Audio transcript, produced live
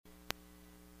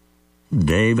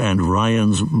Dave and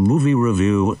Ryan's movie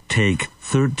review, take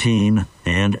 13,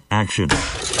 and action.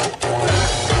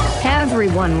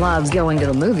 Everyone loves going to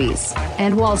the movies.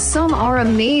 And while some are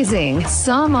amazing,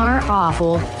 some are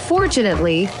awful.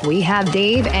 Fortunately, we have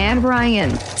Dave and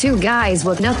Ryan, two guys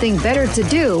with nothing better to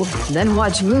do than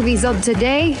watch movies of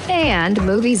today and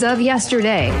movies of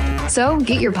yesterday. So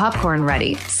get your popcorn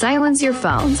ready, silence your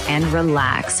phones, and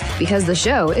relax, because the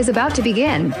show is about to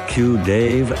begin. Cue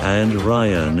Dave and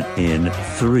Ryan in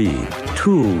 3,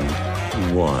 2,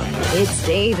 1. It's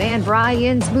Dave and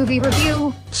Ryan's movie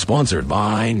review. Sponsored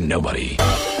by nobody.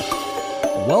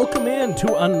 Welcome in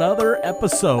to another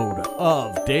episode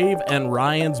of Dave and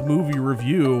Ryan's movie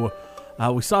review.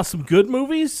 We saw some good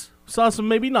movies, saw some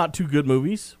maybe not too good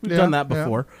movies. We've done that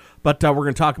before, but we're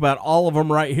going to talk about all of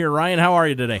them right here. Ryan, how are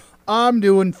you today? I'm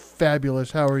doing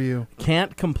fabulous. How are you?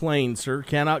 Can't complain, sir.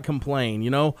 Cannot complain. You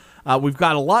know, we've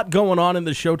got a lot going on in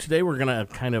the show today. We're going to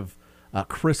kind of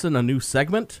christen a new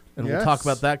segment, and we'll talk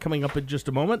about that coming up in just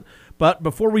a moment. But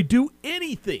before we do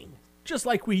anything, just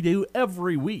like we do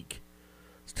every week,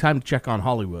 it's time to check on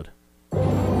Hollywood.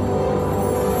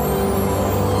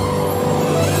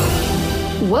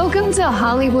 Welcome to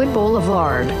Hollywood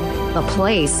Boulevard, a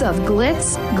place of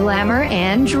glitz, glamour,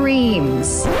 and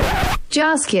dreams.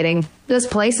 Just kidding. This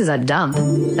place is a dump.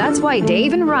 That's why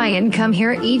Dave and Ryan come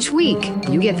here each week.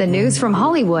 You get the news from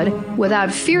Hollywood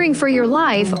without fearing for your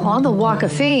life on the Walk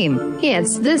of Fame.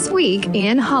 It's This Week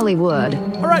in Hollywood.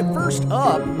 All right, first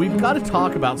up, we've got to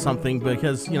talk about something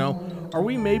because, you know, are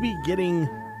we maybe getting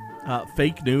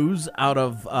fake news out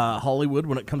of Hollywood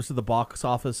when it comes to the box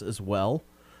office as well?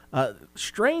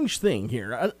 Strange thing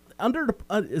here.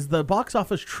 Is the box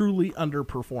office truly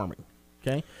underperforming?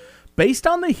 Okay. Based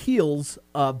on the heels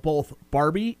of both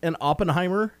Barbie and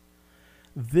Oppenheimer,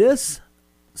 this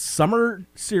summer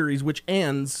series, which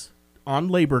ends on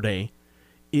Labor Day,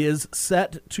 is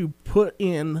set to put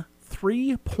in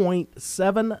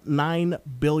 $3.79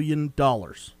 billion.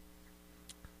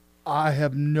 I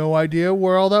have no idea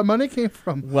where all that money came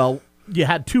from. Well, you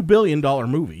had $2 billion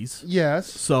movies.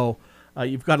 Yes. So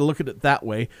you've got to look at it that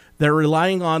way. They're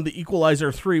relying on The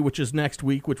Equalizer 3, which is next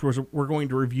week, which we're going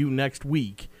to review next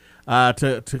week,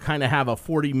 to kind of have a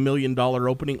 $40 million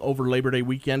opening over Labor Day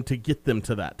weekend to get them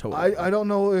to that total. I don't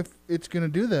know if it's going to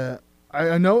do that.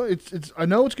 I know it's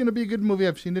going to be a good movie.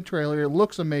 I've seen the trailer. It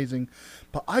looks amazing.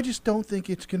 But I just don't think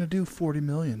it's going to do $40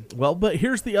 million. Well, but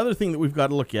here's the other thing that we've got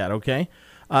to look at, okay?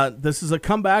 This is a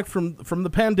comeback from the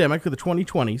pandemic of the 2020s.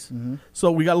 Mm-hmm.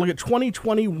 So we got to look at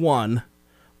 2021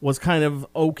 was kind of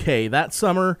okay. That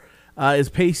summer is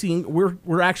pacing.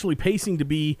 We're actually pacing to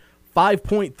be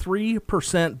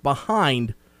 5.3%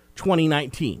 behind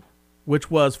 2019,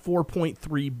 which was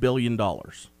 $4.3 billion.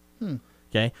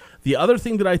 Okay. The other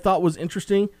thing that I thought was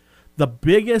interesting, the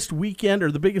biggest weekend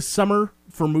or the biggest summer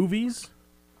for movies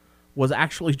was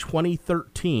actually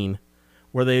 2013,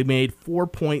 where they made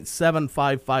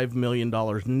 $4.755 million.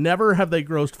 Never have they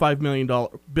grossed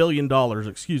 $5 billion,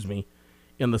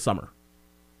 in the summer.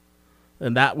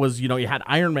 And that was, you know, you had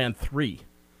Iron Man 3,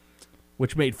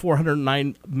 which made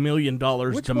 $409 million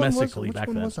domestically back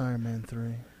then. Which one was Iron Man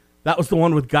 3? That was the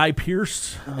one with Guy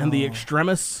Pearce and the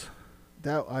Extremis.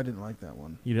 I didn't like that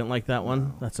one. You didn't like that one?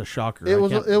 No. That's a shocker. It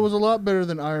was a lot better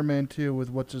than Iron Man 2 with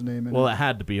what's his name in it. Well, it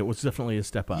had to be. It was definitely a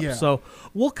step up. Yeah. So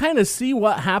we'll kind of see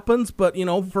what happens, but, you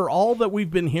know, for all that we've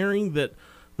been hearing that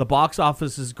the box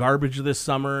office is garbage this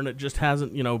summer and it just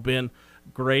hasn't, you know, been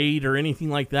great or anything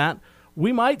like that,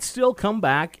 we might still come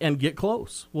back and get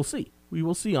close. We'll see. We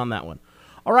will see on that one.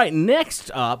 All right,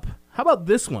 next up, how about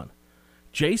this one?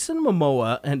 Jason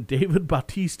Momoa and David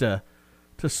Bautista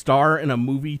to star in a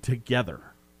movie together.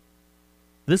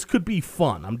 This could be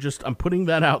fun. I'm putting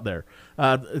that out there.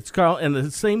 It's called, and the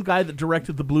same guy that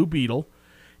directed The Blue Beetle,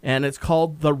 and it's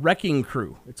called The Wrecking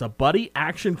Crew. It's a buddy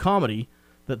action comedy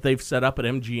that they've set up at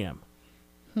MGM.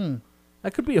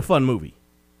 That could be a fun movie.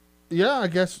 Yeah, I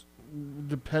guess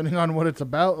depending on what it's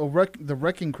about, the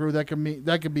Wrecking Crew, that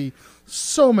could be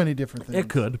so many different things. It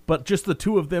could, but just the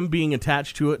two of them being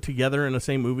attached to it together in the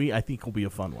same movie, I think will be a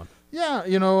fun one. Yeah,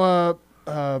 you know,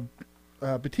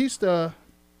 Batista,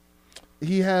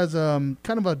 he has kind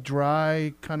of a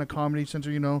dry kind of comedy center,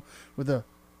 you know, with a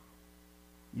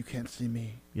 "you can't see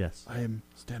me, yes, I am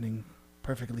standing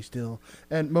perfectly still,"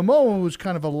 and Momoa was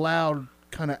kind of a loud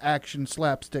kind of action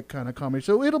slapstick kind of comedy.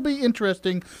 So it'll be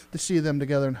interesting to see them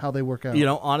together and how they work out. You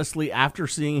know, honestly, after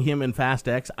seeing him in Fast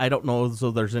X, I don't know if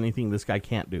there's anything this guy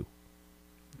can't do.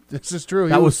 This is true.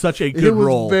 That was such a good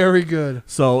role. It was very good.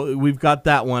 So we've got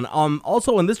that one.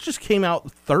 Also, and this just came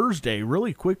out Thursday,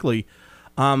 really quickly.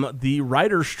 The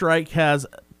writer's strike has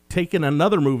taken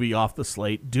another movie off the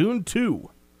slate, Dune 2.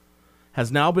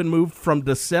 has now been moved from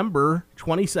December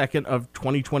 22nd of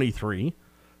 2023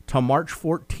 to March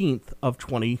 14th of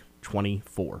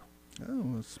 2024.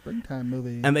 Oh, a springtime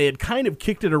movie. And they had kind of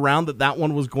kicked it around that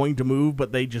one was going to move,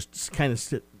 but they just kind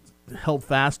of held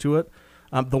fast to it.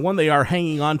 The one they are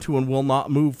hanging on to and will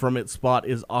not move from its spot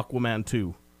is Aquaman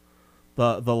 2,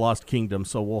 the Lost Kingdom.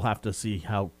 So we'll have to see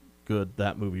how good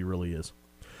that movie really is.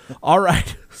 All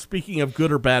right, speaking of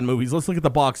good or bad movies, let's look at the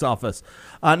box office.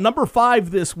 Number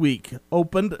 5 this week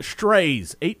opened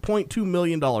Strays, $8.2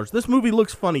 million. This movie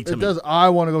looks funny to me. It does. I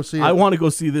want to go see it. I want to go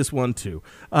see this one, too.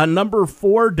 Number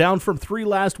 4, down from 3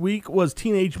 last week, was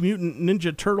Teenage Mutant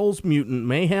Ninja Turtles Mutant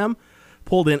Mayhem.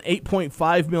 Pulled in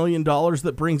 $8.5 million.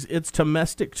 That brings its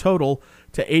domestic total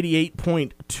to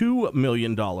 $88.2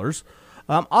 million.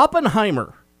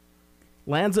 Oppenheimer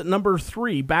lands at number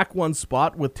 3, back one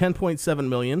spot with $10.7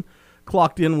 million,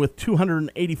 clocked in with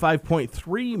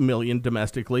 $285.3 million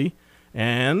domestically,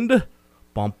 and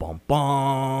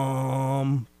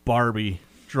Barbie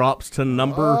drops to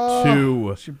number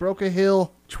 2. She broke a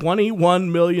hill.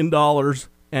 $21 million,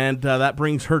 and that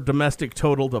brings her domestic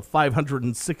total to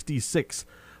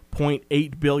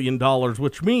 $566.8 billion,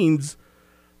 which means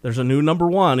there's a new number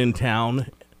 1 in town,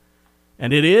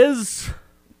 and it is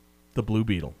the Blue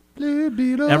Beetle.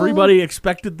 Everybody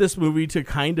expected this movie to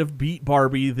kind of beat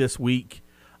Barbie this week,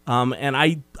 and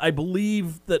I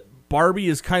believe that Barbie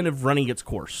is kind of running its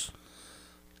course.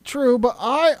 True, but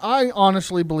I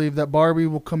honestly believe that Barbie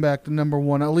will come back to number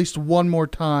 1 at least one more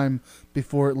time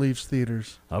before it leaves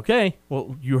theaters. Okay,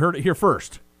 well, you heard it here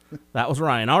first. That was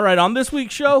Ryan. All right, on this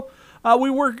week's show,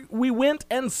 we went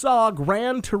and saw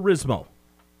Gran Turismo,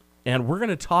 and we're going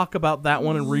to talk about that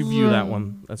one and review that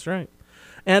one. That's right.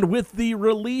 And with the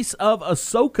release of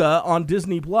Ahsoka on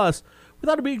Disney+, we thought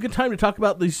it'd be a good time to talk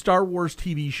about these Star Wars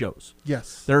TV shows.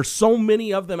 Yes. There are so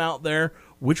many of them out there.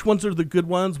 Which ones are the good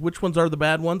ones? Which ones are the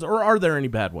bad ones? Or are there any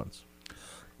bad ones?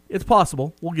 It's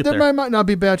possible. We'll get there. There might not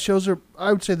be bad shows, or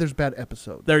I would say there's bad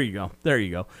episodes. There you go. There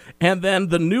you go. And then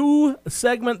the new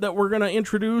segment that we're going to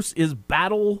introduce is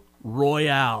Battle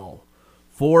Royale.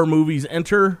 4 movies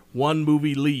enter, 1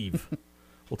 movie leave.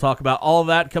 We'll talk about all of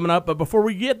that coming up. But before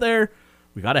we get there,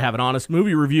 we got to have an honest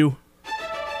movie review.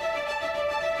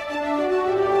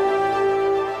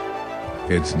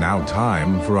 It's now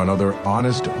time for another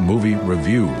honest movie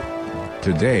review.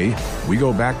 Today, we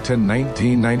go back to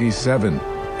 1997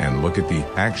 and look at the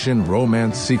action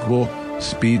romance sequel,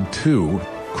 Speed 2,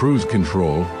 Cruise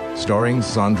Control, starring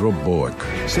Sandra Bullock.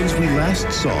 Since we last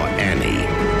saw Annie,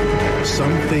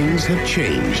 some things have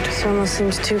changed. This almost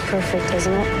seems too perfect,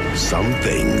 doesn't it? Some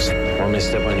things Want me to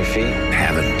step on your feet?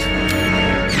 haven't.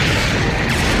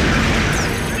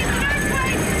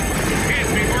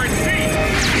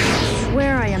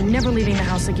 Swear I am never leaving the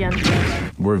house again.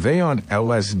 Were they on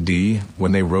LSD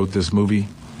when they wrote this movie?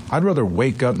 I'd rather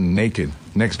wake up naked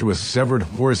next to a severed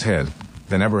horse head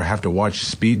than ever have to watch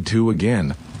Speed 2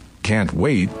 again. Can't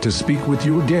wait to speak with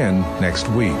you again next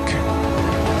week.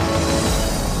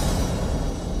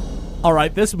 All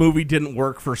right, this movie didn't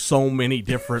work for so many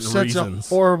different reasons.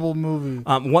 Such a horrible movie.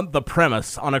 The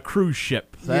premise on a cruise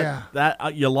ship.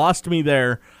 That you lost me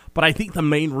there. But I think the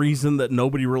main reason that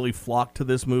nobody really flocked to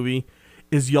this movie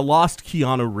is you lost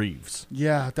Keanu Reeves.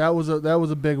 Yeah, that was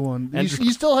a big one.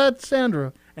 You still had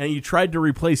Sandra. And you tried to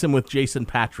replace him with Jason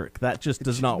Patrick. That just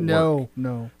does not work.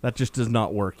 No. That just does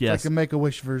not work, yes. It's like a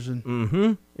Make-A-Wish version.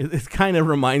 Mm-hmm. It kind of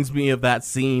reminds me of that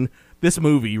scene. This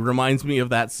movie reminds me of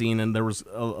that scene, and there was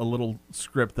a little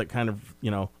script that kind of,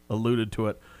 alluded to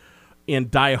it. In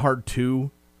Die Hard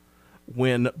 2,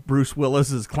 when Bruce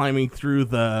Willis is climbing through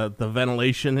the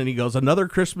ventilation, and he goes, "Another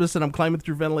Christmas, and I'm climbing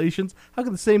through ventilations." How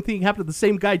could the same thing happen to the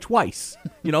same guy twice?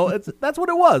 That's what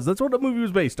it was. That's what the movie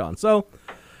was based on. So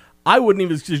I wouldn't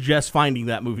even suggest finding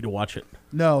that movie to watch it.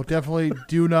 No, definitely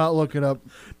do not look it up.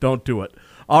 Don't do it.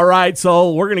 All right,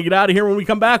 so we're going to get out of here. When we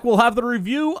come back, we'll have the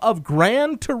review of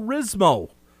Gran Turismo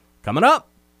coming up.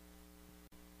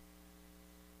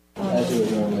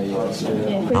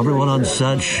 Everyone on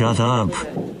set, shut up.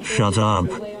 Shut up.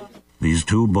 These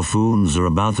 2 buffoons are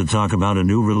about to talk about a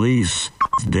new release.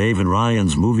 Dave and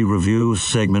Ryan's movie review,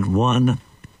 segment 1,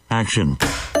 action.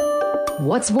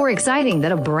 What's more exciting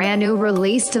than a brand new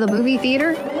release to the movie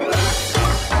theater?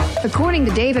 According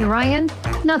to Dave and Ryan,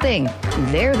 nothing.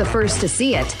 They're the first to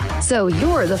see it, so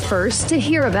you're the first to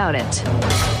hear about it.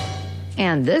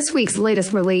 And this week's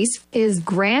latest release is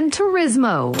Gran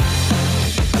Turismo.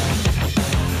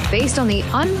 based on the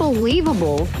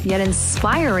unbelievable yet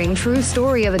inspiring true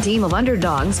story of a team of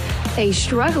underdogs, a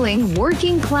struggling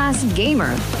working-class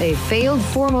gamer, a failed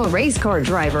former race car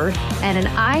driver, and an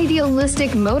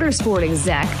idealistic motorsport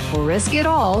exec will risk it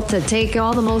all to take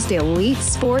on the most elite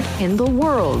sport in the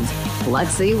world.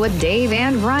 Let's see what Dave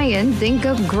and Ryan think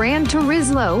of Gran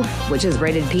Turismo, which is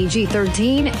rated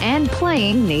PG-13 and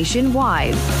playing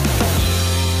nationwide.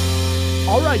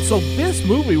 All right, so this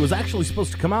movie was actually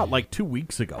supposed to come out like 2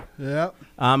 weeks ago. Yeah.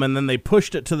 And then they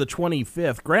pushed it to the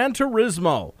 25th. Gran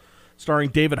Turismo, starring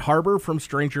David Harbour from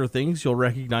Stranger Things. You'll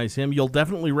recognize him. You'll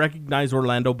definitely recognize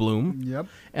Orlando Bloom. Yep.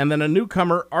 And then a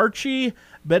newcomer, Archie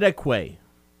Bedeque.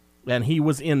 And he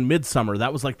was in Midsummer.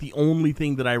 That was like the only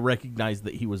thing that I recognized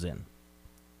that he was in.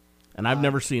 And I've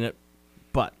never seen it.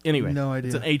 But anyway, no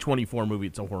idea. It's an A24 movie.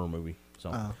 It's a horror movie.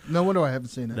 So no wonder I haven't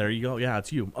seen it. there you go. Yeah,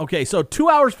 it's you. Okay, so 2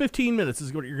 hours, 15 minutes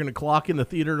is what you're going to clock in the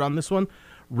theater on this one.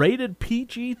 Rated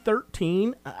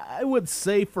PG-13, I would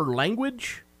say for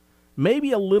language,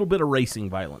 maybe a little bit of racing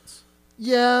violence.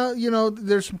 Yeah,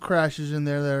 there's some crashes in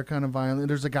there that are kind of violent.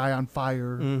 There's a guy on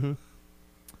fire. Mm-hmm.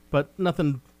 But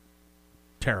nothing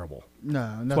terrible. No,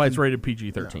 nothing. That's why it's rated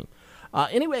PG-13. Yeah.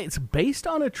 Anyway, it's based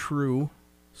on a true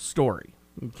story.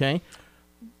 Okay?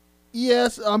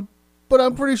 Yes, but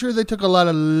I'm pretty sure they took a lot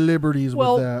of liberties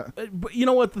with that. But you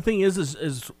know what the thing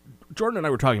is Jordan and I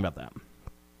were talking about that.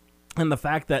 And the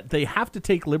fact that they have to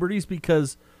take liberties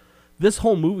because this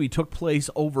whole movie took place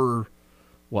over,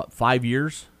 5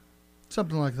 years?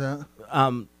 Something like that.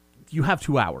 You have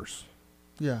 2 hours.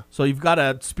 Yeah. So you've got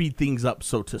to speed things up,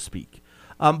 so to speak.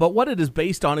 But what it is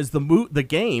based on is the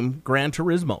game, Gran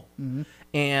Turismo. Mm-hmm.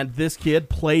 And this kid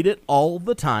played it all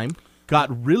the time,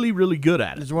 got really, really good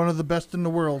at it. He's one of the best in the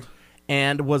world.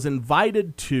 And was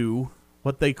invited to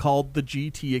what they called the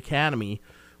GT Academy,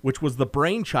 which was the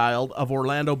brainchild of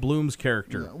Orlando Bloom's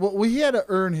character. Yeah. Well, he had to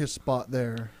earn his spot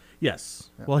there. Yes.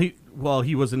 Yeah. Well,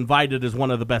 he was invited as one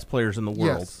of the best players in the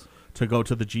world to go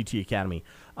to the GT Academy.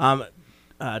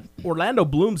 Orlando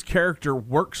Bloom's character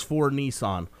works for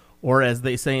Nissan, or as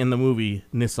they say in the movie,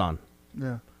 Nissan.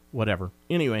 Yeah. Whatever.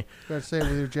 Anyway. Gotta say it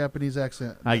with your Japanese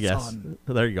accent. I guess.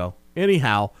 There you go.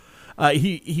 Anyhow,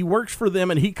 he works for them,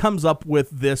 and he comes up with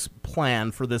this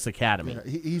plan for this academy.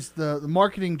 Yeah, he's the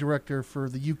marketing director for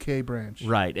the UK branch.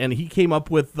 Right, and he came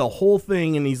up with the whole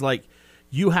thing, and he's like,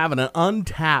 you have an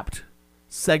untapped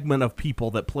segment of people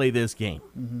that play this game.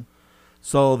 Mm-hmm.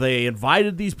 So they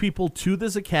invited these people to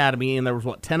this academy, and there was,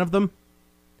 10 of them?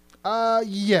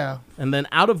 Yeah. And then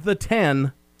out of the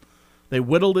 10, they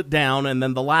whittled it down, and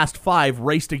then the last 5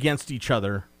 raced against each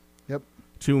other. Yep.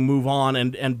 To move on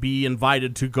and be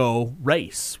invited to go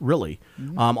race, really,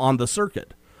 on the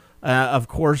circuit. Of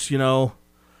course, we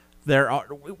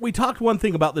talked one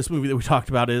thing about this movie that we talked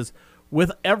about is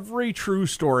with every true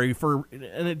story,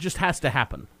 and it just has to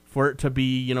happen for it to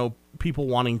be, people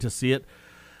wanting to see it.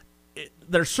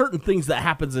 There's certain things that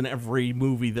happens in every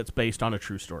movie that's based on a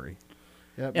true story.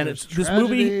 Yep, and it's this tragedy,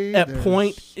 movie at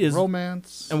point is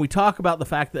romance, and we talk about the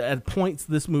fact that at points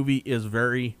this movie is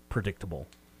very predictable.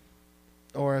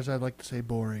 Or as I'd like to say,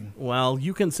 boring. Well,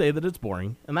 you can say that it's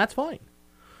boring, and that's fine.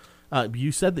 You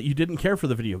said that you didn't care for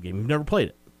the video game. You've never played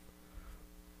it,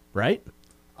 right?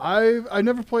 I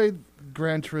never played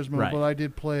Gran Turismo, Right. but I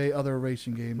did play other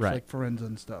racing games Right. like Forenza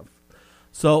and stuff.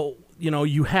 So,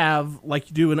 you have, like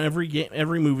you do in every game,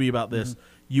 every movie about this,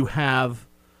 you have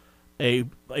a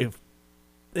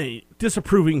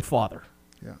disapproving father.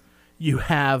 Yeah. You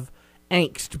have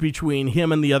angst between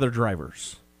him and the other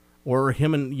drivers. Or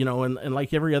him and, and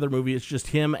like every other movie, it's just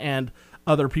him and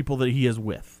other people that he is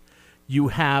with. You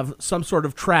have some sort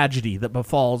of tragedy that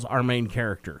befalls our main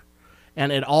character.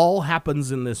 And it all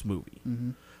happens in this movie.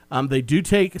 Mm-hmm. They do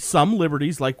take some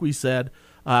liberties, like we said.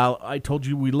 I told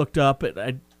you we looked up.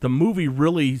 The movie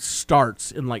really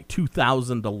starts in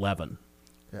 2011.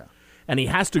 Yeah. And he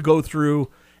has to go through,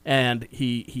 and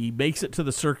he makes it to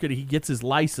the circuit. He gets his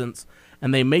license,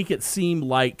 and they make it seem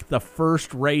like the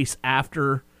first race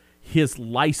after his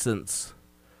license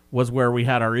was where we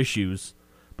had our issues,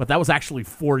 but that was actually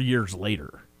 4 years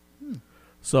later.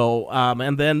 So,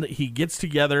 and then he gets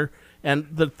together, and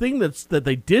the thing that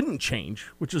they didn't change,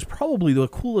 which is probably the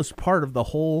coolest part of the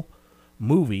whole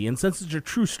movie, and since it's a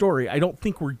true story, I don't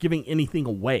think we're giving anything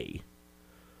away.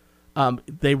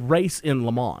 They race in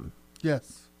Le Mans.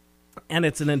 Yes. And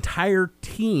it's an entire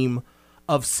team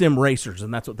of sim racers,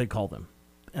 and that's what they call them.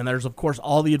 And there's, of course,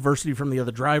 all the adversity from the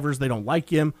other drivers. They don't like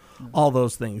him, all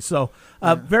those things. So,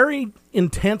 very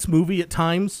intense movie at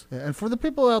times. Yeah, and for the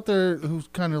people out there who's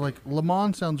kind of like, Le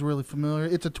Mans sounds really familiar.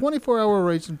 It's a 24-hour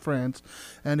race in France.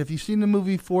 And if you've seen the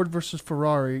movie Ford versus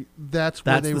Ferrari, that's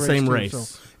where they the raced same in. race.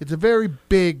 So it's a very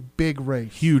big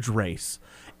race. Huge race.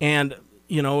 And,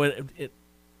 you know,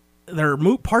 there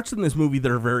are parts in this movie that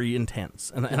are very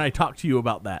intense. And I talked to you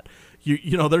about that.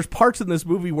 You know, there's parts in this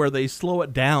movie where they slow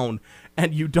it down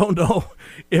and you don't know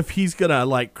if he's going to,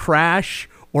 like, crash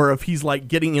or if he's, like,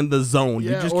 getting in the zone.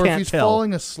 Yeah, you just or can't if he's tell.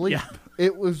 falling asleep. Yeah.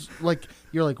 It was like,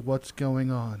 you're like, what's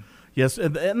going on? Yes,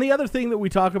 and the other thing that we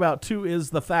talk about, too, is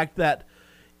the fact that,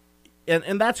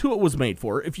 and that's who it was made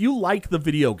for. If you like the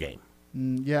video game.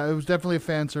 Yeah, it was definitely a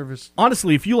fan service.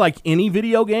 Honestly, if you like any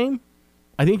video game,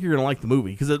 I think you're going to like the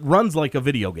movie because it runs like a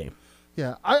video game.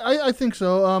 Yeah, I think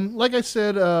so. Like I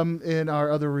said in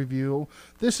our other review,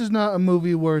 this is not a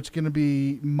movie where it's going to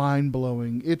be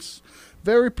mind-blowing. It's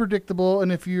very predictable,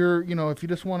 and if you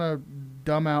just want to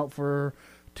dumb out for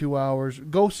 2 hours,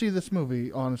 go see this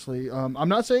movie, honestly. I'm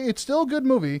not saying it's still a good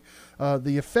movie.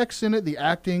 The effects in it, the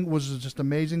acting was just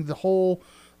amazing. The whole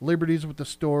liberties with the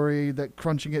story, that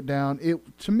crunching it down,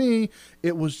 to me,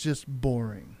 it was just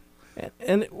boring.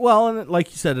 And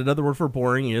like you said, another word for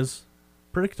boring is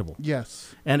predictable.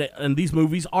 Yes, and these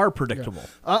movies are predictable.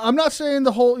 Yeah. I'm not saying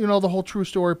the whole true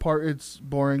story part it's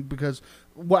boring because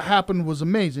what happened was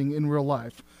amazing in real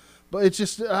life, but it's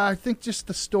just I think just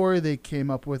the story they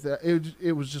came up with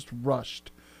it was just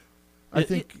rushed. I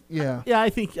think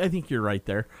you're right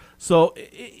there. So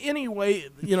anyway,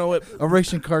 you know, a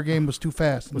racing car game was too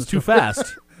fast. It was too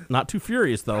fast, not too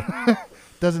furious though.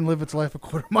 Doesn't live its life a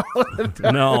quarter mile at a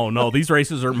time. No, these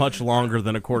races are much longer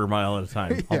than a quarter mile at a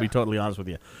time. I'll be totally honest with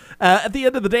you. At the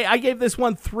end of the day, I gave this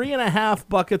one 3.5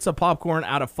 buckets of popcorn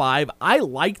out of 5. I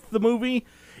liked the movie,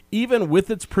 even with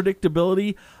its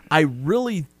predictability. I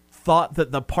really thought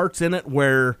that the parts in it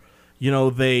where, you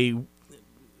know, they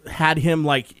had him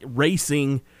like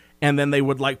racing and then they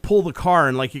would like pull the car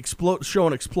and like show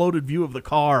an exploded view of the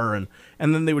car and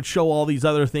then they would show all these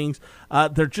other things.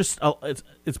 They're just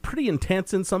it's pretty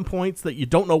intense in some points that you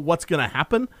don't know what's going to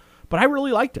happen, but I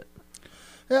really liked it.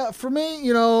 Yeah, for me,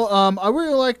 you know, I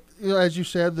really liked, you know, as you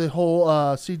said, the whole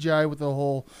CGI with the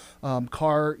whole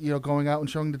car, you know, going out and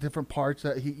showing the different parts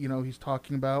that he's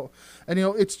talking about, and you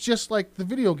know, it's just like the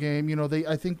video game. You know,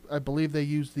 I believe they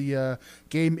used the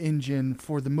game engine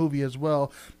for the movie as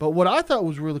well. But what I thought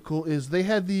was really cool is they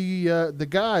had the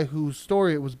guy whose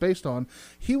story it was based on.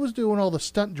 He was doing all the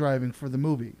stunt driving for the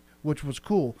movie, which was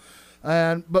cool.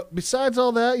 But besides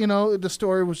all that, you know, the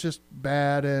story was just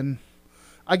bad, and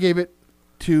I gave it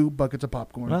 2 buckets of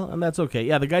popcorn. Well, and that's okay.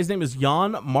 Yeah, the guy's name is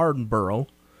Jan Mardenborough,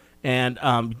 and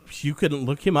you couldn't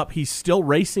look him up. He's still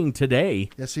racing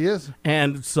today. Yes, he is.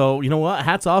 And so, you know what?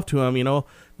 Hats off to him. You know,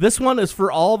 this one is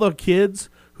for all the kids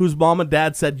whose mom and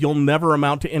dad said you'll never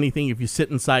amount to anything if you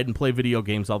sit inside and play video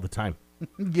games all the time.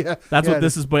 Yeah, that's what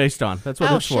this is based on. That's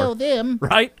what I'll it's for. show them.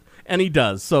 Right? And he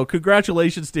does. So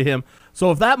congratulations to him. So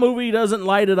if that movie doesn't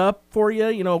light it up for you,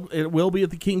 you know, it will be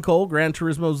at the King Cole. Gran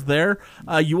Turismo's there.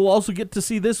 You will also get to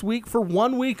see this week, for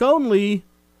 1 week only,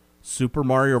 Super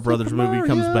Mario Brothers movie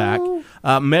comes back.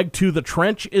 Meg 2 The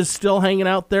Trench is still hanging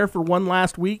out there for one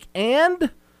last week.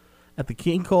 And at the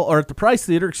King Cole, or at the Price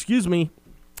Theater,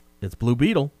 it's Blue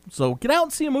Beetle. So get out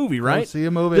and see a movie, right? See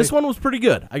a movie. This one was pretty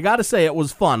good. I got to say, it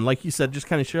was fun. Like you said, just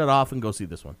kind of shut off and go see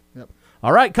this one. Yep.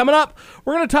 All right, coming up,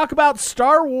 we're going to talk about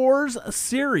Star Wars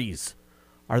series.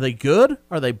 Are they good?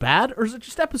 Are they bad? Or is it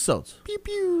just episodes? Pew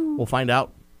pew. We'll find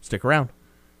out. Stick around.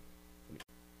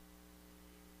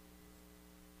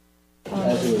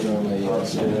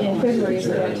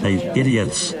 Hey,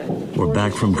 idiots. We're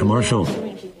back from commercial.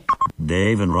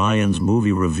 Dave and Ryan's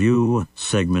movie review,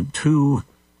 segment 2,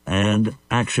 and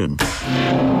action.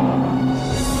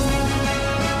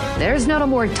 There's not a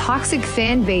more toxic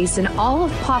fan base in all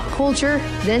of pop culture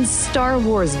than Star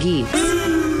Wars geeks.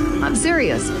 I'm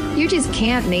serious. You just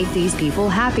can't make these people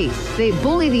happy. They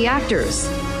bully the actors,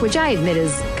 which I admit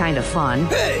is kind of fun.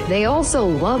 They also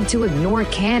love to ignore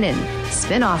canon,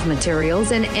 spin-off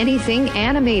materials, and anything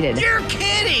animated. You're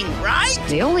kidding, right?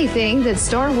 The only thing that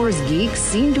Star Wars geeks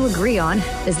seem to agree on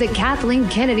is that Kathleen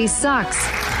Kennedy sucks.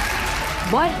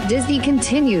 But Disney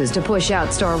continues to push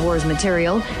out Star Wars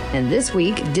material, and this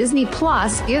week, Disney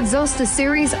Plus gives us the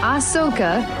series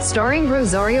Ahsoka, starring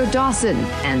Rosario Dawson.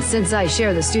 And since I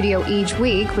share the studio each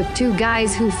week with 2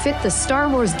 guys who fit the Star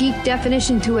Wars geek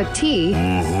definition to a T,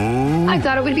 I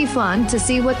thought it would be fun to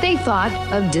see what they thought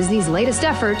of Disney's latest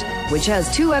effort, which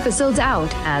has 2 episodes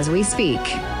out as we speak.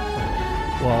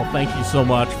 Well, thank you so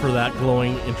much for that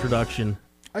glowing introduction.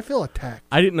 I feel attacked.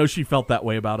 I didn't know she felt that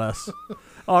way about us.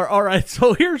 All right,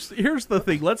 so here's the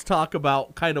thing. Let's talk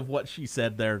about kind of what she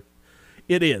said there.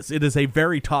 It is a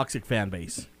very toxic fan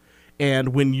base. And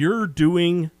when you're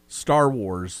doing Star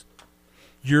Wars,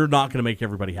 you're not going to make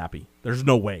everybody happy. There's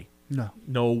no way.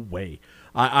 No way.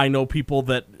 I know people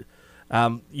that,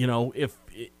 if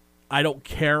I don't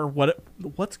care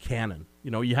what's canon.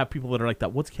 You have people that are like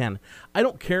that. What's canon? I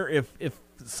don't care if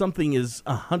something is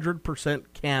 100%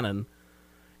 canon.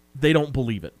 They don't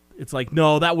believe it. It's like,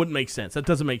 no, that wouldn't make sense. That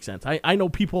doesn't make sense. I know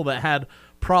people that had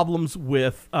problems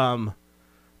with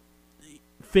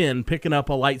Finn picking up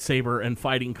a lightsaber and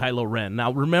fighting Kylo Ren.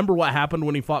 Now, remember what happened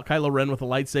when he fought Kylo Ren with a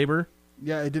lightsaber?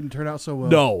 Yeah, it didn't turn out so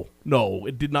well. No,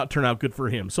 it did not turn out good for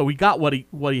him. So he got what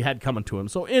he had coming to him.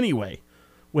 So anyway,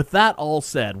 with that all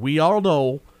said, we all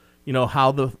know,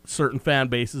 how the certain fan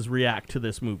bases react to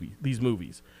these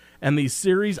movies. And these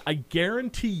series, I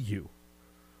guarantee you,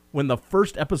 when the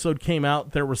first episode came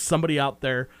out, there was somebody out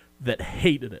there that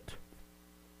hated it.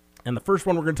 And the first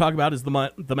one we're going to talk about is The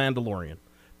Mandalorian.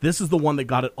 This is the one that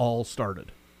got it all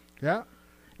started. Yeah.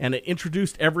 And it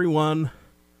introduced everyone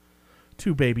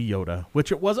to Baby Yoda,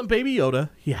 which it wasn't Baby Yoda.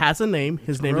 He has a name.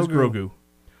 His name is Grogu.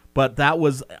 But that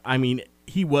was,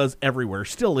 he was everywhere,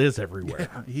 still is everywhere.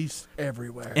 Yeah, he's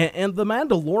everywhere. And The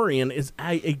Mandalorian is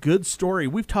a good story.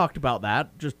 We've talked about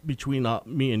that just between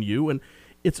me and you, and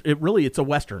it's a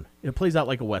Western. It plays out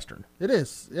like a Western. It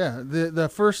is, yeah. The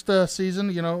first season,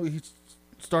 he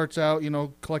starts out,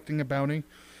 collecting a bounty,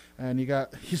 and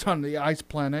he's on the ice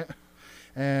planet,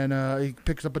 and he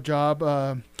picks up a job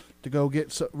to go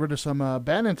get rid of some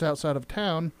bandits outside of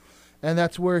town, and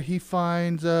that's where he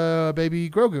finds baby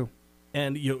Grogu.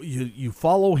 And you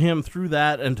follow him through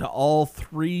that into all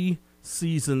 3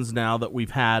 seasons now that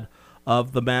we've had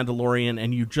of The Mandalorian,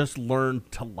 and you just learn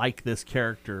to like this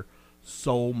character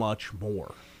so much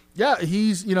more. Yeah,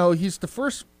 he's the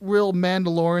first real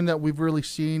Mandalorian that we've really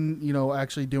seen,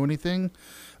 actually do anything.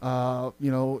 In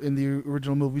the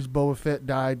original movies, Boba Fett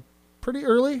died pretty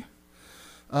early.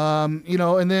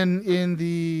 And then in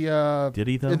the did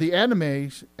he though? In the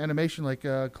animation like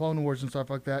Clone Wars and stuff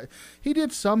like that, he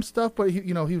did some stuff, but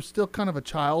he was still kind of a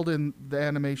child in the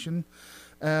animation.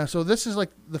 So this is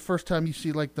like the first time you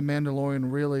see like the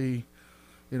Mandalorian really,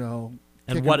 and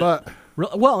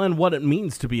what it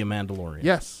means to be a Mandalorian.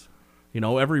 Yes,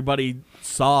 everybody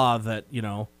saw that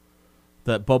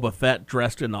that Boba Fett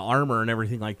dressed in the armor and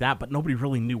everything like that, but nobody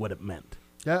really knew what it meant.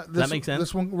 Yeah, does that make sense?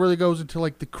 This one really goes into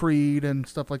like the creed and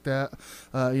stuff like that.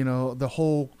 The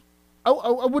whole, I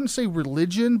wouldn't say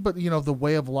religion, but the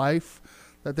way of life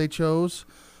that they chose.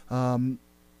 He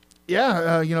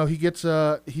gets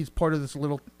he's part of this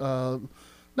little,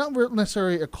 not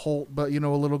necessarily a cult, but a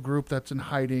little group that's in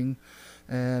hiding,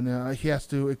 and he has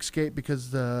to escape because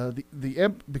the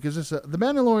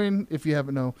Mandalorian, if you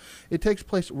haven't known, it takes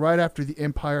place right after the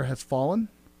Empire has fallen.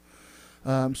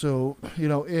 So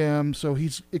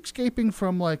he's escaping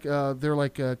from they're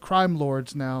like crime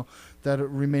lords now that are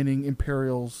remaining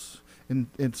Imperials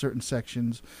in certain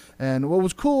sections. And what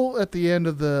was cool at the end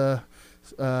of the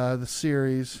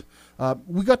series,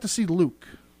 we got to see Luke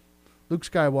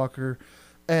Skywalker,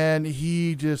 and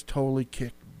he just totally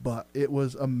kicked butt. It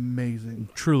was amazing.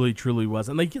 Truly, truly was.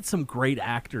 And they get some great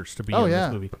actors to be in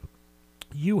this movie.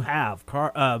 You have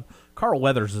Carl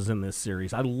Weathers is in this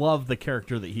series. I love the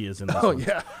character that he is in this one.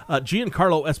 Yeah.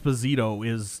 Giancarlo Esposito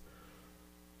is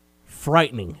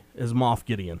frightening as Moff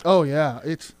Gideon. Oh, yeah.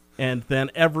 And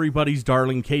then everybody's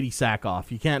darling Katie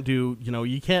Sackhoff. You can't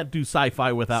do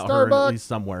sci-fi without her at least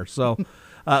somewhere. So,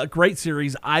 great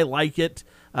series. I like it.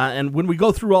 And when we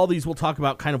go through all these, we'll talk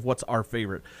about kind of what's our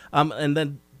favorite. And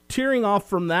then tearing off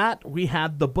from that, we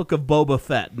had the Book of Boba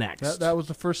Fett next. That was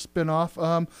the first spin-off.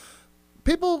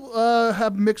 People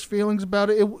have mixed feelings about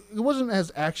it. It wasn't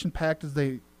as action-packed as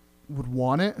they would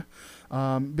want it,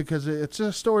 because it's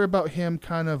a story about him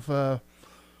kind of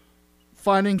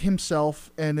finding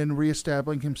himself and then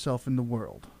reestablishing himself in the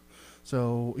world.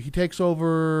 So he takes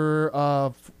over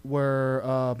where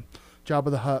Jabba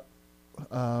the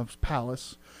Hutt's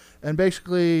palace, and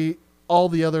basically all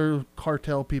the other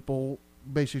cartel people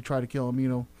basically try to kill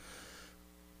him,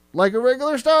 like a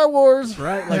regular Star Wars.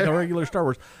 Right, like a regular Star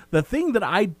Wars. The thing that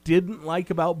I didn't like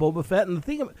about Boba Fett, and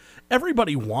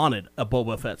everybody wanted a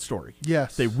Boba Fett story.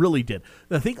 Yes. They really did.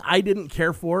 The thing I didn't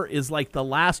care for is like the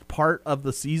last part of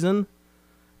the season,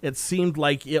 it seemed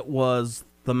like it was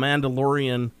The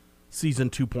Mandalorian season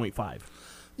 2.5.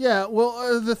 Yeah,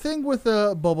 well, the thing with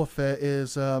Boba Fett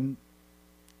is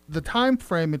the time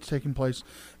frame it's taking place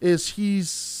is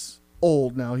he's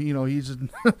old now. He's an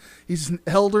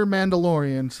elder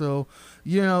Mandalorian, so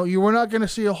you were not going to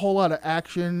see a whole lot of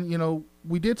action.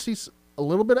 we did see a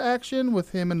little bit of action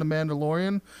with him and the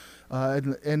Mandalorian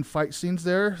and fight scenes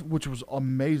there, which was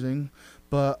amazing.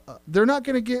 But they're not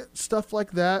going to get stuff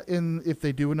like that if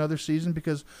they do another season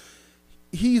because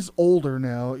he's older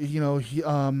now. You know,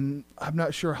 I'm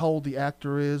not sure how old the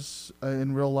actor is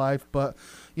in real life, but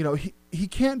you know, he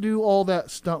can't do all that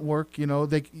stunt work. You know,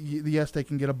 yes, they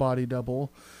can get a body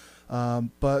double,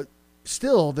 but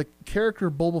still, the character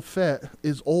Boba Fett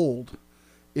is old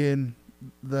in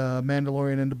the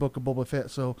Mandalorian and the Book of Boba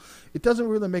Fett, so it doesn't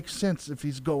really make sense if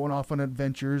he's going off on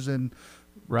adventures and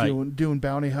doing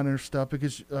bounty hunter stuff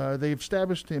because they've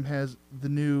established him as the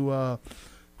new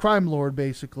crime lord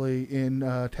basically in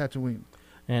Tatooine.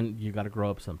 And you got to grow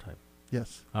up sometime.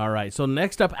 Yes. All right. So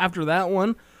next up after that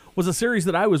one was a series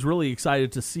that I was really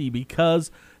excited to see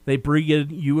because they bring in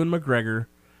Ewan McGregor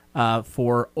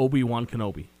for Obi-Wan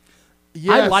Kenobi.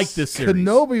 Yes, I like this series.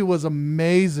 Kenobi was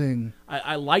amazing.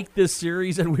 I like this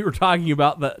series, and we were talking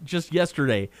about just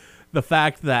yesterday, the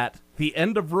fact that the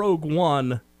end of Rogue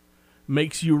One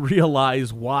makes you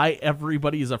realize why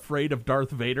everybody is afraid of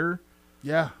Darth Vader.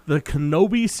 Yeah. The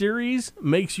Kenobi series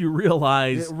makes you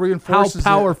realize how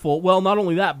powerful, well, not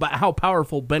only that, but how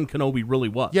powerful Ben Kenobi really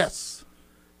was. Yes.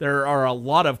 There are a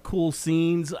lot of cool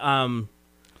scenes.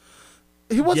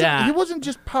 He wasn't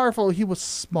just powerful, he was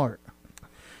smart.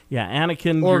 Yeah,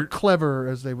 Anakin. Or clever,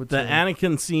 as they would say. The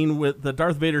Anakin scene with the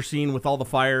Darth Vader scene with all the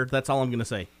fire, that's all I'm going to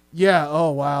say. Yeah,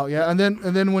 oh wow. Yeah, and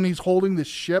then when he's holding the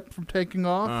ship from taking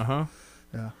off. Uh-huh.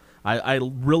 Yeah. I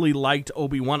really liked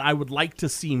Obi-Wan. I would like to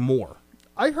see more.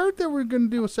 I heard they were going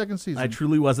to do a second season. I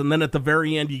truly was. And then at the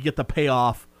very end, you get the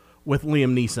payoff with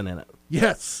Liam Neeson in it.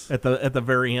 Yes. At the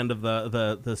very end of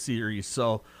the series.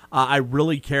 So I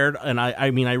really cared, and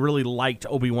I really liked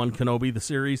Obi-Wan Kenobi, the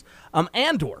series.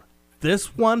 Andor.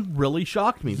 This one really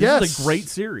shocked me. This is a great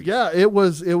series. Yeah, it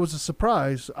was a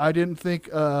surprise. I didn't think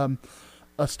a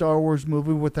Star Wars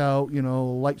movie without,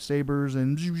 lightsabers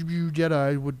and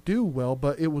Jedi would do well,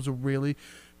 but it was a really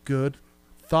good,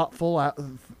 thoughtful,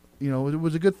 it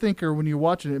was a good thinker when you're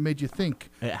watching it. It made you think.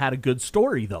 It had a good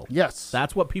story, though. Yes.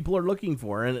 That's what people are looking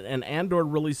for, and Andor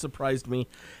really surprised me.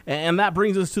 And that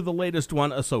brings us to the latest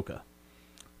one, Ahsoka.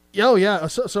 Oh, yeah.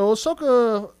 So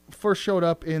Ahsoka first showed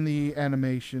up in the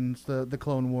animations, the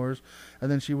Clone Wars,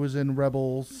 and then she was in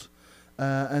Rebels,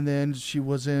 and then she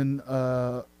was in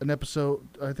an episode,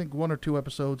 I think 1 or 2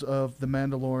 episodes of The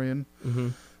Mandalorian.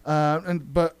 Mm-hmm.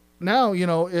 But now,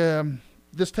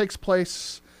 this takes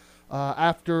place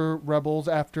after Rebels,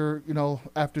 after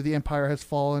the Empire has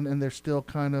fallen, and they're still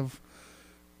kind of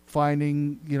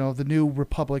finding, the new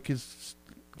Republic is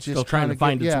still trying to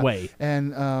find its way,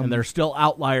 and there's still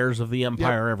outliers of the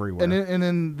Empire everywhere. And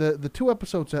in the 2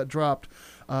 episodes that dropped,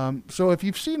 so if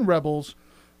you've seen Rebels,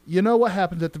 you know what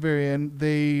happens at the very end.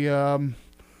 They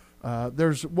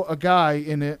there's a guy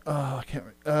in it, I can't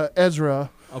remember, Ezra,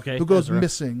 who goes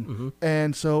missing, mm-hmm.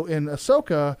 and so in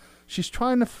Ahsoka, she's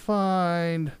trying to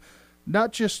find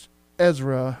not just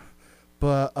Ezra,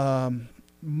 but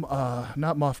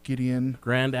not Moff Gideon.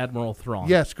 Grand Admiral Thrawn.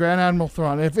 Yes, Grand Admiral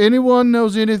Thrawn. If anyone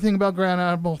knows anything about Grand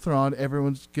Admiral Thrawn,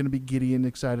 everyone's going to be giddy and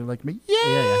excited like me.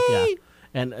 Yay! Yeah.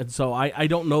 And so I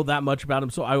don't know that much about him,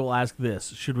 so I will ask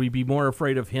this. Should we be more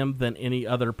afraid of him than any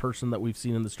other person that we've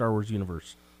seen in the Star Wars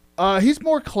universe? He's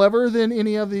more clever than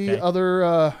any of the other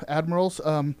admirals.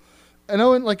 I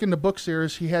know in the book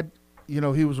series, he had, he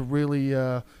was really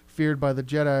feared by the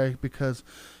Jedi because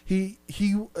he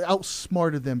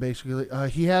outsmarted them, basically.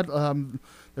 He had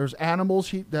there's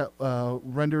animals that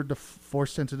rendered the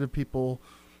force-sensitive people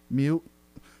mute.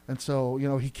 And so,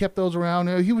 he kept those around.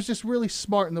 He was just really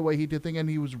smart in the way he did things, and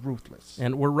he was ruthless.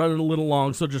 And we're running a little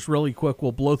long, so just really quick,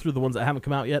 we'll blow through the ones that haven't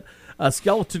come out yet.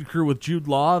 Skeleton Crew with Jude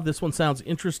Law. This one sounds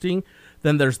interesting.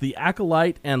 Then there's The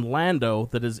Acolyte and Lando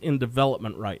that is in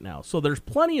development right now. So there's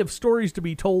plenty of stories to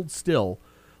be told still.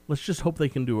 Let's just hope they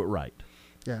can do it right.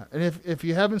 Yeah, and if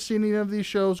you haven't seen any of these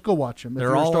shows, go watch them.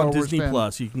 They're all on Disney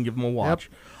Plus. You can give them a watch.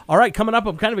 Yep. All right, coming up,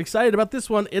 I'm kind of excited about this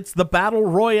one. It's the Battle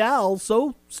Royale,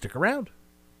 so stick around.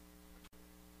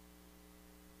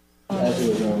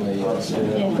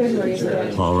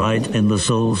 All right,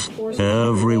 imbeciles.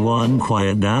 Everyone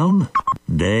quiet down.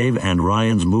 Dave and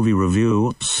Ryan's movie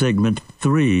review, segment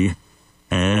 3,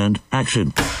 and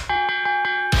action.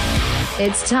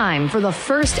 It's time for the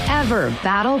first ever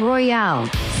Battle Royale.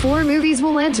 4 movies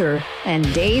will enter,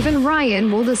 and Dave and Ryan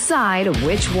will decide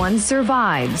which one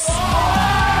survives.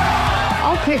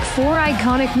 I'll pick 4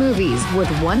 iconic movies with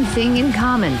one thing in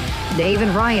common. Dave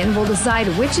and Ryan will decide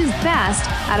which is best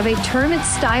out of a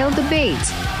tournament-style debate.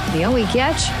 The only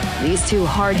catch? These 2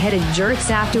 hard-headed jerks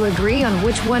have to agree on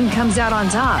which one comes out on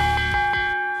top.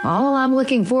 Oh, I'm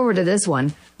looking forward to this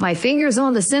one. My finger's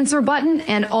on the censor button,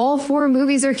 and all 4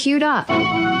 movies are queued up.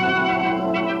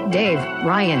 Dave,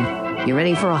 Ryan, you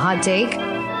ready for a hot take?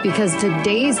 Because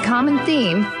today's common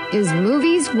theme is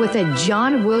movies with a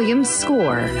John Williams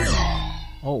score.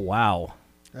 Oh, wow.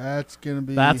 That's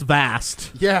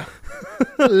vast. Yeah.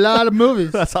 A lot of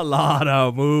movies. That's a lot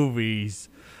of movies.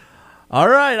 All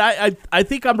right, I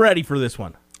think I'm ready for this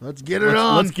one. Let's get it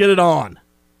on. Let's get it on.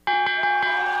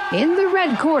 In the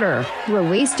red quarter,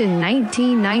 released in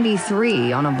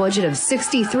 1993 on a budget of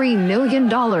 $63 million,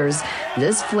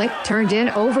 this flick turned in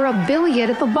over $1 billion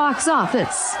at the box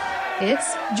office.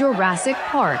 It's Jurassic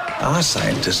Park. Our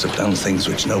scientists have done things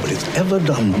which nobody's ever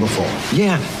done before.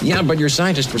 Yeah, but your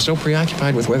scientists were so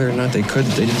preoccupied with whether or not they could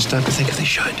that they didn't stop to think if they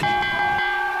should.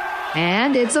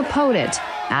 And it's a POTUS,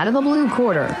 out of the blue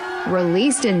quarter.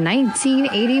 Released in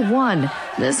 1981,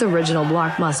 this original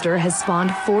blockbuster has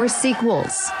spawned 4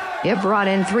 sequels. It brought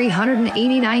in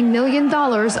 $389 million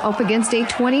up against a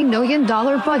 $20 million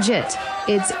budget.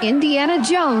 It's Indiana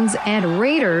Jones and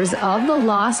Raiders of the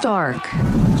Lost Ark.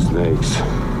 Snakes.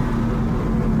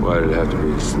 Why did it have to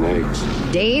be snakes?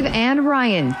 Dave and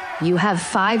Ryan, you have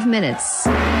 5 minutes.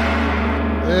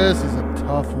 This is a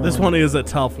tough one. This one is a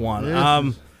tough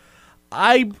one.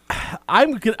 I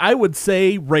would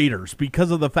say Raiders because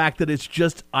of the fact that it's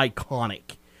just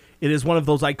iconic. It is one of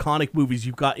those iconic movies.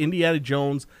 You've got Indiana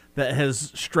Jones that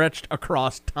has stretched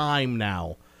across time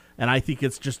now, and I think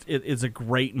it's a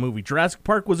great movie. Jurassic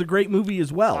Park was a great movie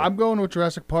as well. I'm going with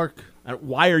Jurassic Park.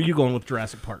 Why are you going with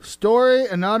Jurassic Park? Story,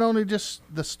 and not only just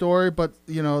the story, but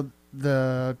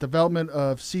the development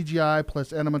of CGI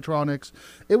plus animatronics.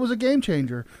 It was a game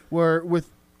changer.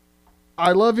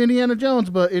 I love Indiana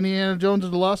Jones, but Indiana Jones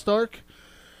and the Lost Ark,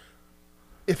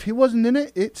 if he wasn't in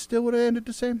it, it still would have ended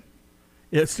the same.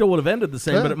 It still would have ended the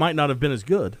same, Yeah. but it might not have been as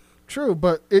good. True,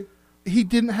 but he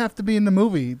didn't have to be in the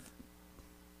movie.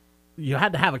 You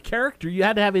had to have a character. You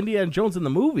had to have Indiana Jones in the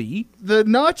movie. The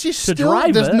Nazis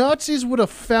Nazis would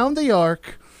have found the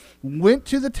Ark, went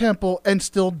to the temple, and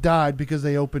still died because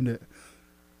they opened it.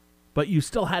 But you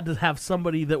still had to have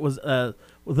somebody that was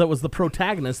the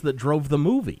protagonist that drove the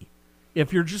movie.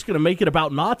 If you're just going to make it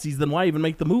about Nazis, then why even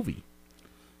make the movie?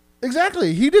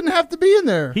 Exactly. He didn't have to be in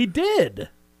there. He did.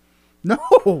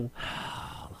 No.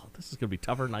 This is going to be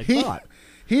tougher than I thought.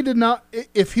 He did not.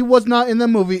 If he was not in the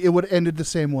movie, it would have ended the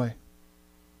same way.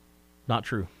 Not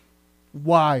true.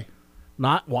 Why?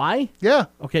 Not why? Yeah.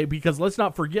 Okay, because let's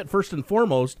not forget, first and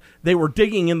foremost, they were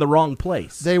digging in the wrong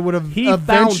place. They would have. He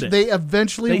found it. They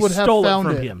eventually would have stole found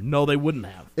it from him. No, they wouldn't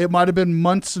have. It might have been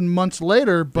months and months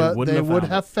later, but they would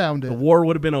have found it. The war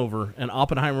would have been over, and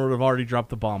Oppenheimer would have already dropped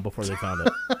the bomb before they found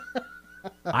it.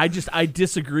 I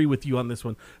disagree with you on this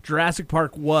one. Jurassic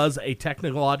Park was a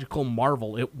technological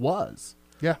marvel. It was.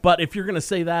 Yeah. But if you're going to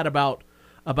say that about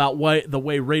the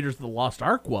way Raiders of the Lost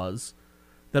Ark was,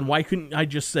 then why couldn't I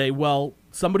just say, well,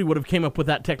 somebody would have came up with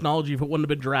that technology if it wouldn't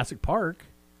have been Jurassic Park?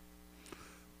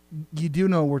 You do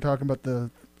know we're talking about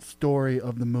the story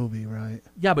of the movie, right?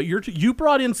 Yeah, but you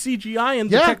brought in CGI and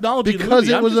the technology because of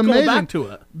the movie. it was I'm just amazing. going back to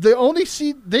it.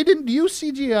 They didn't use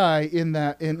CGI in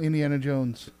Indiana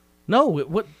Jones. No, it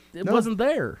wasn't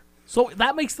there. So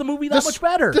that makes the movie that much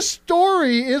better. The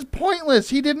story is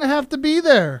pointless. He didn't have to be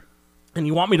there. And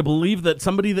you want me to believe that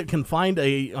somebody that can find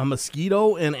a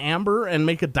mosquito in amber and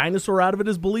make a dinosaur out of it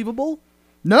is believable?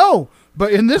 No,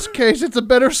 but in this case, it's a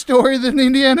better story than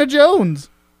Indiana Jones.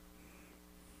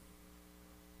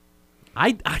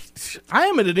 I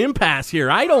am at an impasse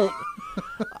here. I don't.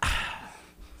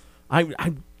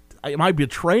 Am I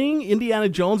betraying Indiana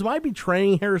Jones? Am I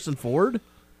betraying Harrison Ford?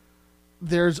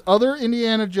 There's other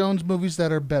Indiana Jones movies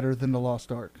that are better than The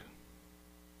Lost Ark.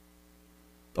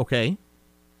 Okay.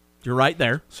 You're right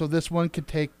there. So this one could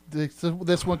take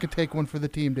one for the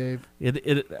team, Dave.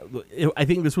 I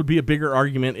think this would be a bigger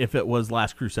argument if it was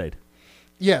Last Crusade.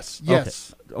 Yes.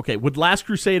 Okay. Would Last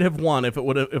Crusade have won if it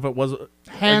was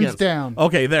hands down?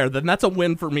 Okay, then that's a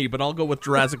win for me. But I'll go with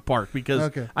Jurassic Park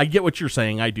because I get what you're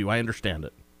saying. I do. I understand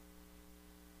it.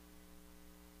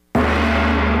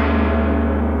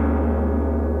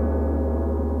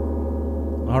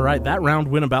 All right, that round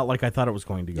went about like I thought it was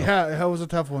going to go. Yeah, that was a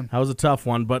tough one. That was a tough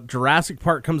one, but Jurassic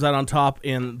Park comes out on top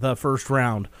in the first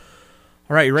round.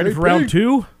 All right, you ready for round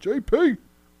 2? JP.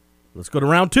 Let's go to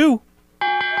round 2.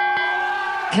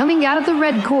 Coming out of the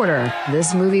red quarter,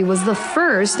 this movie was the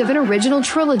first of an original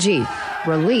trilogy.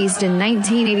 Released in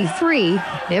 1983,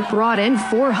 it brought in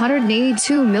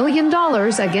 $482 million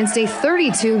against a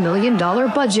 $32 million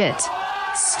budget.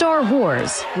 Star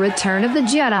Wars, Return of the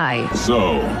Jedi.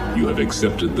 So, you have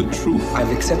accepted the truth. I've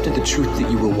accepted the truth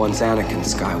that you were once Anakin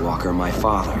Skywalker, my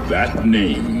father. That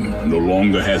name no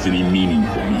longer has any meaning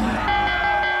for me.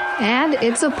 And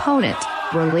its opponent.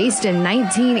 Released in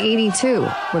 1982,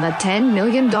 with a $10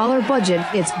 million budget,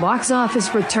 its box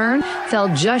office return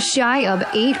fell just shy of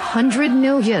 $800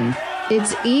 million.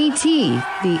 It's E.T.,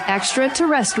 the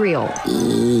extraterrestrial.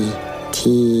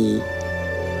 E.T.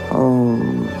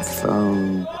 Home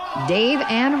phone. Dave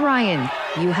and Ryan,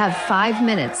 you have 5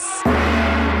 minutes.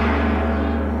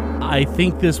 I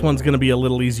think this one's going to be a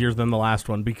little easier than the last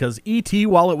one because E.T.,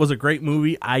 while it was a great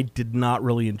movie, I did not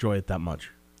really enjoy it that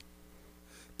much.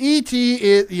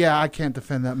 E.T. I can't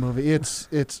defend that movie.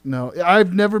 No.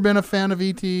 I've never been a fan of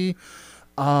E.T.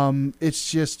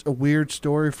 It's just a weird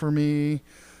story for me.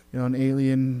 An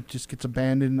alien just gets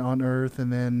abandoned on Earth,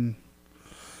 and then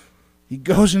he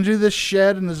goes into this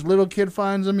shed, and this little kid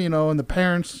finds him, and the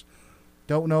parents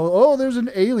don't know, oh, there's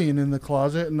an alien in the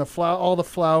closet, and all the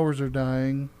flowers are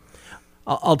dying.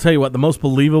 I'll tell you what, the most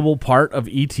believable part of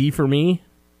E.T. for me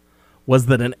was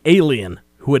that an alien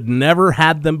who had never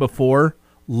had them before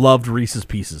loved Reese's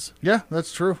Pieces. Yeah,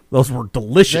 that's true. Those were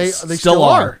delicious. They still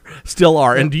are. Still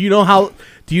are. Yeah. And do you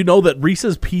know that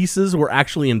Reese's Pieces were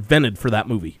actually invented for that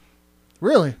movie?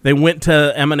 Really? They went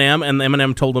to M&M, and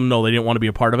M&M told them no, they didn't want to be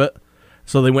a part of it.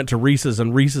 So they went to Reese's,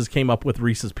 and Reese's came up with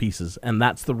Reese's Pieces, and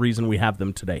that's the reason we have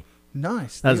them today.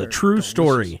 Nice. That is a true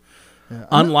story,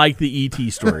 unlike the E.T.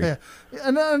 story. Yeah.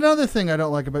 Another thing I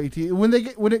don't like about E.T. when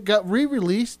it got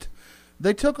re-released,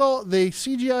 they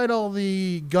CGI'd all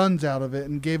the guns out of it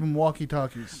and gave them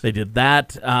walkie-talkies. They did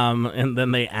that, and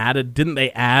then didn't they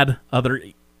add other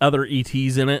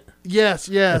ETs in it? Yes.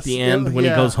 At the end when he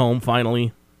goes home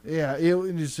finally. Yeah,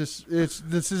 this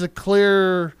is a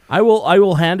clear. I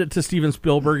will hand it to Steven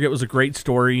Spielberg. It was a great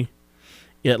story.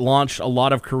 It launched a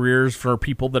lot of careers for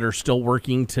people that are still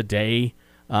working today.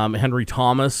 Henry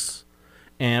Thomas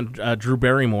and Drew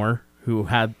Barrymore, who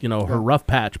had her rough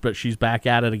patch, but she's back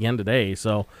at it again today.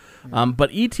 So,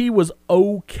 but E.T. was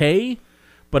okay.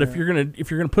 But if you're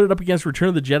gonna put it up against Return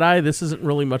of the Jedi, this isn't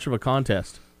really much of a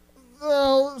contest.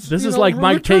 Well, this is like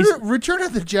Mike Tyson. Return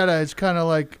of the Jedi is kind of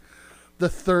like the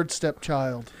third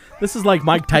stepchild. This is like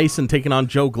Mike Tyson taking on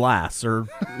Joe Glass, or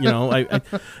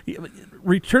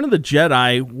Return of the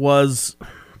Jedi was.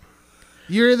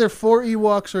 You're either for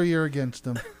Ewoks or you're against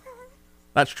them.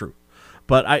 That's true.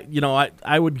 But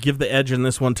I would give the edge in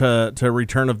this one to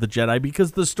Return of the Jedi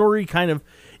because the story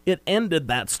it ended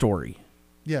that story.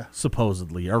 Yeah.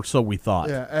 Supposedly, or so we thought.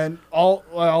 Yeah, and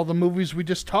all the movies we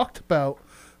just talked about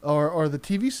or the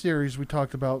TV series we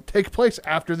talked about take place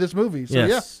after this movie. So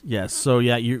Yes. So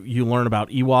you learn about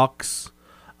Ewoks.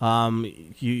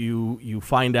 You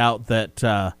find out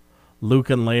that Luke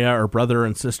and Leia are brother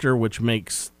and sister, which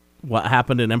makes what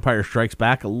happened in Empire Strikes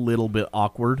Back a little bit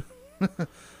awkward.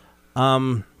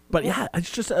 But yeah,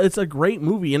 it's a great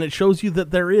movie, and it shows you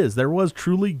that there was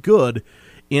truly good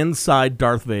inside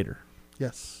Darth Vader.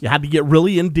 Yes. You had to get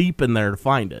really in deep in there to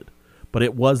find it, but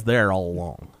it was there all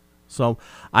along. So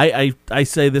I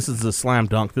say this is a slam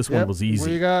dunk. This one was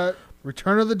easy. We got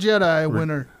Return of the Jedi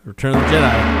winner. Return of the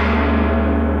Jedi.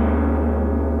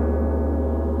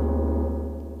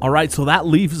 All right, so that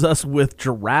leaves us with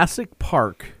Jurassic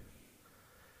Park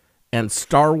and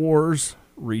Star Wars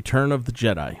Return of the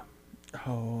Jedi.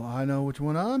 Oh, I know which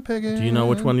one I'm picking. Do you know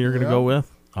which one you're going to go with?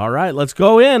 All right, let's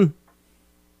go in.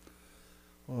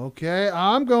 Okay,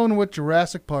 I'm going with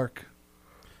Jurassic Park.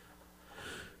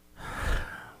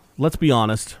 Let's be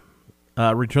honest.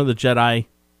 Return of the Jedi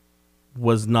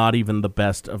was not even the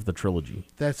best of the trilogy.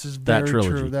 That's very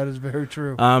true. That is very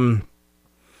true.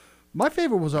 My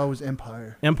favorite was always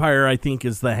Empire. Empire, I think,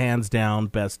 is the hands down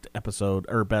best episode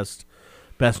or best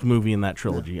movie in that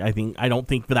trilogy. Yeah. I don't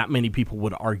think that many people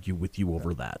would argue with you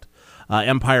over that.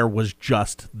 Empire was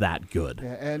just that good.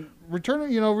 Yeah, and Return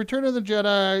of the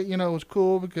Jedi, was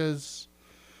cool because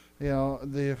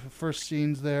the first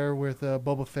scenes there with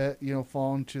Boba Fett,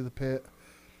 falling to the pit,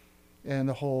 and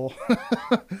the whole.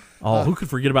 Who could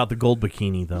forget about the gold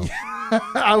bikini though?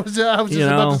 I was just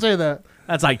about to say that.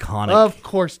 That's iconic. Of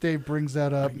course, Dave brings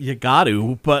that up. You got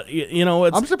to, but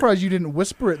it's. I'm surprised you didn't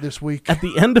whisper it this week. At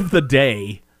the end of the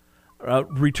day,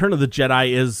 Return of the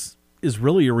Jedi is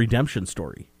really a redemption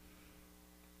story.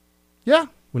 Yeah.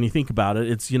 When you think about it,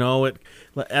 it's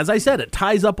as I said, it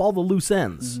ties up all the loose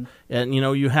ends, and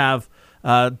you have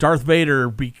Darth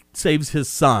Vader saves his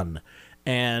son,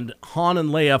 and Han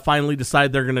and Leia finally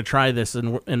decide they're going to try this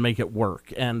and make it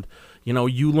work, and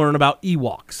you learn about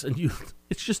Ewoks, and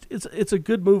it's a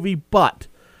good movie, but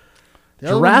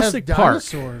Jurassic Park.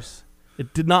 Dinosaurs.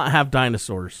 It did not have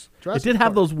dinosaurs. Jurassic it did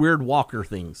have Park. those weird walker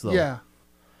things, though. Yeah.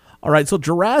 All right, so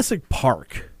Jurassic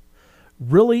Park,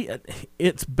 really,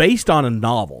 it's based on a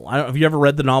novel. Have you ever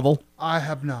read the novel? I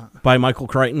have not. By Michael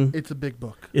Crichton? It's a big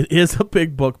book. It is a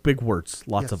big book, big words,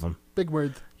 lots of them. Big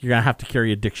words. You're going to have to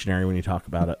carry a dictionary when you talk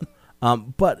about it.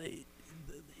 But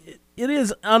it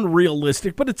is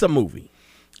unrealistic, but it's a movie.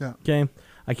 Yeah. Okay?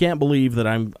 I can't believe that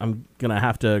I'm going to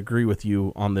have to agree with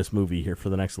you on this movie here for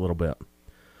the next little bit.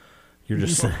 You're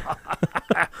just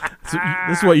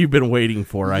this is what you've been waiting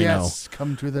for, I know. Yes,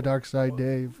 come to the dark side,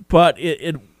 Dave. But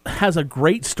it has a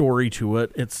great story to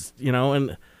it. It's,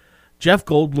 and Jeff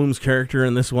Goldblum's character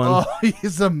in this one. Oh,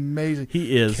 he's amazing.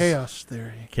 He is. Chaos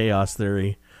Theory. Chaos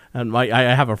Theory. And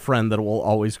I have a friend that will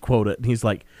always quote it. And he's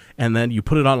like, and then you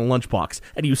put it on a lunchbox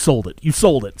and you sold it. You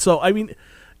sold it. So, I mean,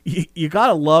 you got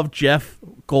to love Jeff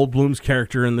Goldblum's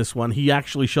character in this one. He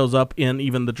actually shows up in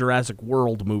even the Jurassic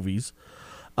World movies.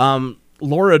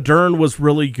 Laura Dern was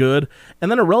really good. And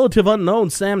then a relative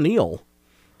unknown, Sam Neill,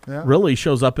 really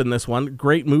shows up in this one.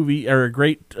 Great movie, or a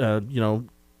great,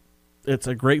 it's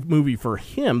a great movie for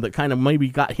him that kind of maybe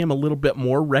got him a little bit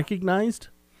more recognized,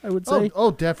 I would say. Oh,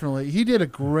 definitely. He did a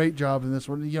great job in this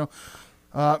one.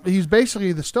 He's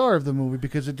basically the star of the movie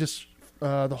because it just,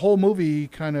 the whole movie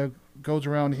kind of goes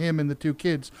around him and the two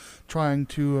kids trying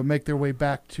to make their way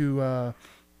back to,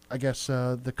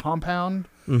 the compound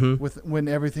with when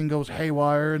everything goes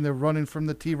haywire and they're running from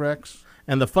the T-Rex.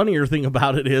 And the funnier thing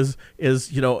about it is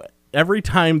every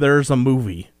time there's a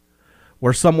movie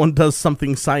where someone does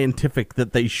something scientific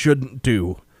that they shouldn't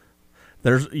do,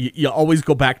 you always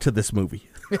go back to this movie.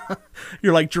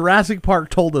 You're like, Jurassic Park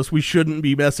told us we shouldn't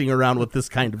be messing around with this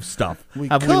kind of stuff. We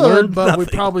learned but nothing? We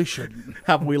probably shouldn't.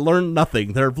 Have we learned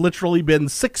nothing? There have literally been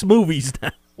 6 movies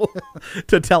now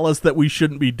to tell us that we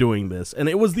shouldn't be doing this. And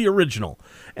it was the original.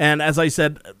 And as I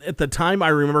said, at the time I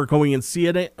remember going and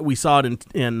seeing it, we saw it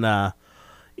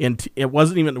it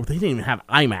wasn't even, they didn't even have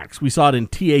IMAX. We saw it in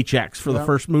THX for the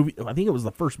first movie. I think it was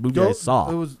the first movie I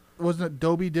saw. Wasn't it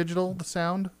Dolby Digital, the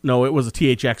sound? No, it was a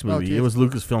THX movie. It was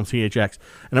Lucasfilm THX.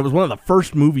 And it was one of the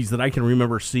first movies that I can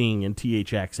remember seeing in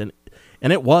THX.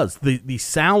 And it was. The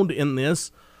sound in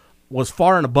this was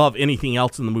far and above anything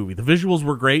else in the movie. The visuals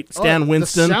were great. Stan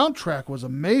Winston. The soundtrack was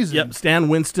amazing. Yep, Stan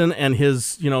Winston and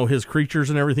his creatures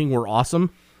and everything were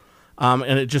awesome.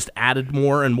 And it just added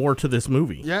more and more to this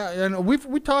movie. Yeah, and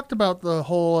we talked about the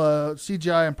whole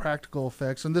CGI and practical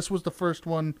effects, and this was the first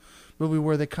movie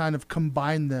where they kind of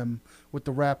combined them with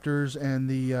the Raptors and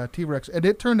the T-Rex, and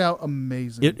it turned out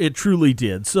amazing. It truly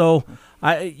did. So,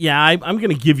 I'm going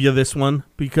to give you this one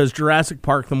because Jurassic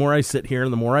Park, the more I sit here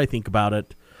and the more I think about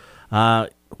it,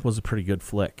 was a pretty good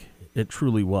flick. It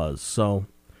truly was. So,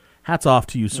 hats off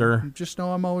to you, sir. Just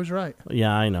know I'm always right.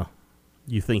 Yeah, I know.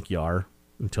 You think you are.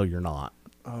 Until you're not.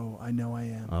 Oh, I know I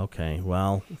am. Okay,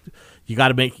 well, you got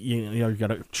to make you got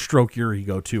to stroke your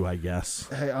ego too, I guess.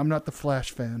 Hey, I'm not the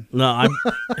Flash fan. No,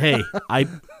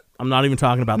 I'm not even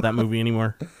talking about that movie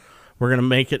anymore. We're gonna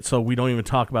make it so we don't even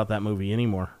talk about that movie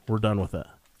anymore. We're done with it.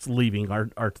 It's leaving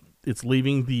it's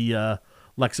leaving the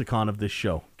lexicon of this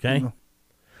show. Okay. Mm-hmm.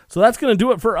 So that's going to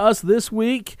do it for us this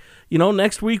week.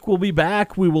 Next week we'll be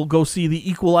back. We will go see The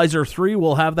Equalizer 3.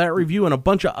 We'll have that review and a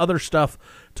bunch of other stuff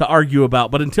to argue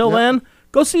about. But until then,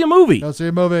 go see a movie. Go see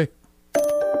a movie.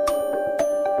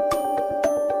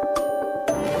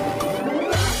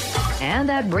 And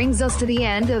that brings us to the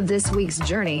end of this week's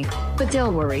journey. But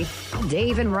don't worry,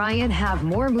 Dave and Ryan have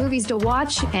more movies to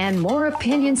watch and more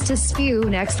opinions to spew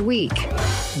next week.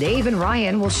 Dave and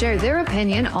Ryan will share their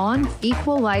opinion on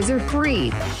Equalizer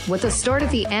 3. With the start of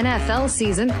the NFL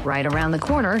season right around the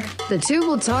corner, the two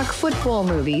will talk football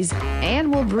movies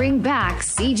and will bring back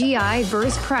CGI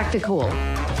versus practical.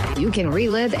 You can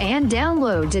relive and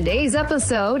download today's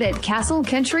episode at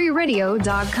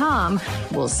castlecountryradio.com.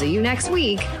 We'll see you next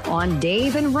week on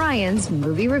Dave and Ryan's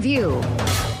Movie Review.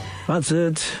 That's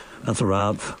it. That's a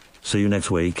wrap. See you next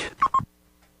week.